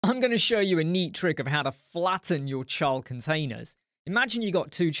I'm going to show you a neat trick of how to flatten your child containers. Imagine you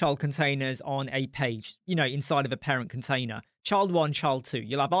got two child containers on a page, inside of a parent container. Child 1, child 2.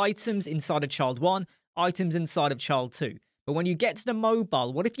 You'll have items inside of child 1, items inside of child 2. But when you get to the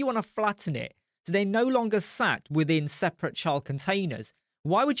mobile, what if you want to flatten it so they're no longer sat within separate child containers?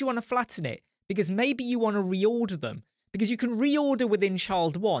 Why would you want to flatten it? Because maybe you want to reorder them. Because you can reorder within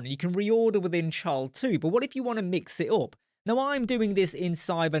child 1, and you can reorder within child 2. But what if you want to mix it up? Now, I'm doing this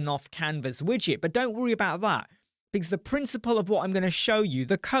inside an off-canvas widget, but don't worry about that, because the principle of what I'm going to show you,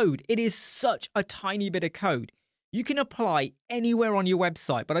 the code, it is such a tiny bit of code. You can apply anywhere on your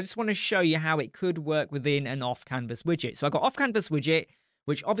website, but I just want to show you how it could work within an off-canvas widget. So I've got off-canvas widget,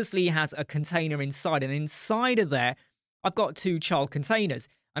 which obviously has a container inside, and inside of there, I've got two child containers.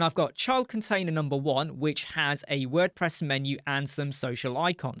 And I've got child container number 1, which has a WordPress menu and some social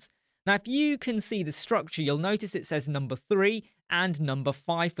icons. Now, if you can see the structure, you'll notice it says number 3 and number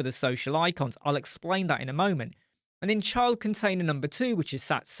 5 for the social icons. I'll explain that in a moment. And in child container number 2, which is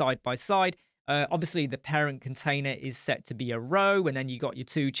sat side by side, obviously the parent container is set to be a row, and then you got your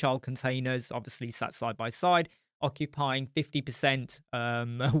two child containers, obviously sat side by side, occupying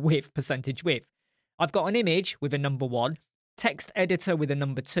 50% width, percentage width. I've got an image with a number 1, text editor with a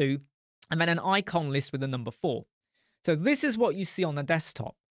number 2, and then an icon list with a number 4. So this is what you see on the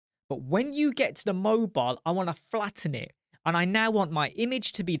desktop. But when you get to the mobile, I want to flatten it. And I now want my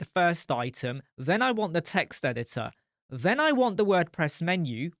image to be the first item. Then I want the text editor. Then I want the WordPress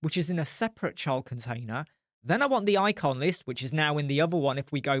menu, which is in a separate child container. Then I want the icon list, which is now in the other one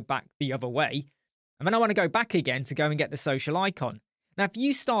if we go back the other way. And then I want to go back again to go and get the social icon. Now, if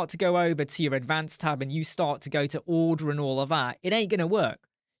you start to go over to your advanced tab and you start to go to order and all of that, it ain't going to work.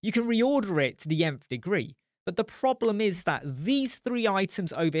 You can reorder it to the nth degree. But the problem is that these 3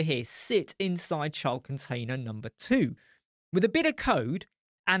 items over here sit inside child container number 2. With a bit of code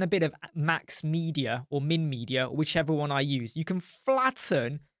and a bit of max media or min media, whichever one I use, you can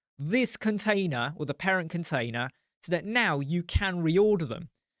flatten this container or the parent container so that now you can reorder them.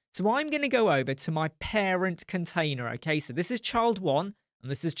 So I'm going to go over to my parent container, okay? So this is child 1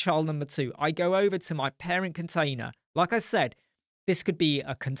 and this is child number 2. I go over to my parent container. Like I said, this could be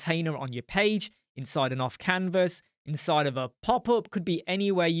a container on your page, inside an off-canvas, inside of a pop-up, could be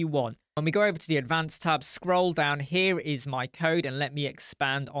anywhere you want. When we go over to the advanced tab, scroll down, here is my code, and let me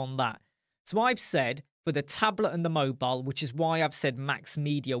expand on that. So I've said for the tablet and the mobile, which is why I've said max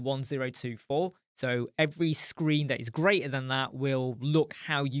media 1024. So every screen that is greater than that will look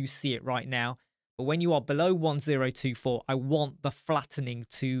how you see it right now. But when you are below 1024, I want the flattening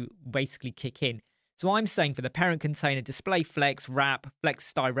to basically kick in. So I'm saying for the parent container, display flex, wrap,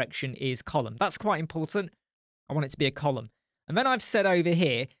 flex direction is column. That's quite important. I want it to be a column. And then I've said over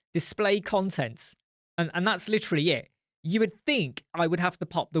here, display contents. And that's literally it. You would think I would have to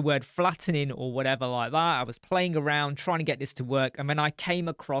pop the word flattening or whatever like that. I was playing around trying to get this to work. And then I came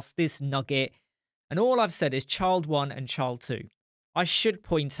across this nugget. And all I've said is child 1 and child 2. I should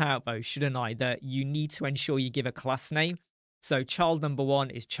point out, though, shouldn't I, that you need to ensure you give a class name. So child number 1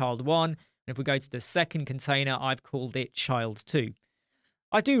 is child 1. And if we go to the second container, I've called it child 2.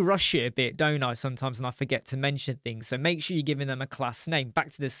 I do rush it a bit, don't I, sometimes, and I forget to mention things. So make sure you're giving them a class name. Back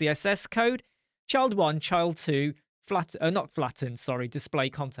to the CSS code, child 1, child 2, display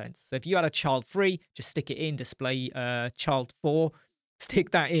contents. So if you had a child 3, just stick it in, display child 4,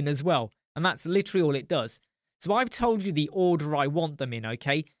 stick that in as well. And that's literally all it does. So I've told you the order I want them in,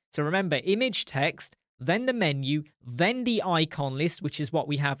 okay? So remember, image text, then the menu, then the icon list, which is what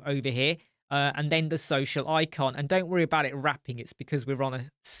we have over here, and then the social icon. And don't worry about it wrapping. It's because we're on a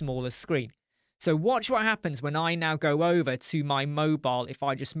smaller screen. So watch what happens when I now go over to my mobile. If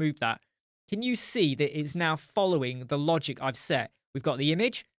I just move that, can you see that it's now following the logic I've set? We've got the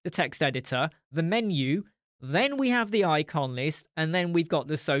image, the text editor, the menu, then we have the icon list, and then we've got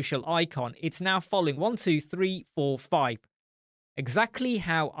the social icon. It's now following 1, 2, 3, 4, 5. Exactly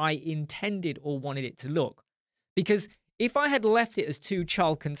how I intended or wanted it to look. Because if I had left it as 2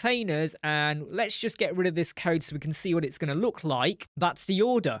 child containers, and let's just get rid of this code so we can see what it's going to look like, that's the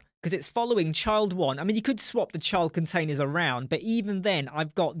order, because it's following child 1. I mean, you could swap the child containers around, but even then,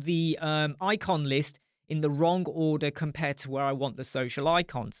 I've got the icon list in the wrong order compared to where I want the social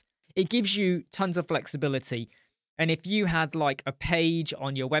icons. It gives you tons of flexibility. And if you had like a page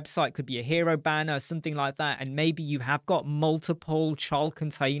on your website, could be a hero banner or something like that, and maybe you have got multiple child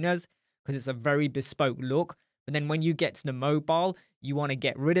containers because it's a very bespoke look. But then when you get to the mobile, you want to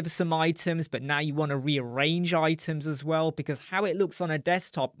get rid of some items, but now you want to rearrange items as well, because how it looks on a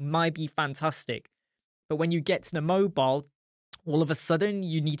desktop might be fantastic. But when you get to the mobile, all of a sudden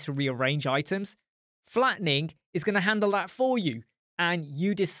you need to rearrange items. Flattening is going to handle that for you. and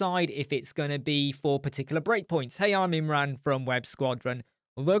you decide if it's going to be for particular breakpoints. Hey, I'm Imran from Web Squadron.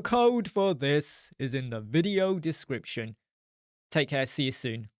 The code for this is in the video description. Take care. See you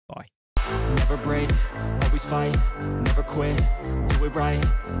soon. Bye. Never break, always fight, never quit, do it right,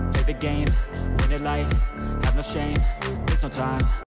 play the game, win it life, have no shame, there's no time.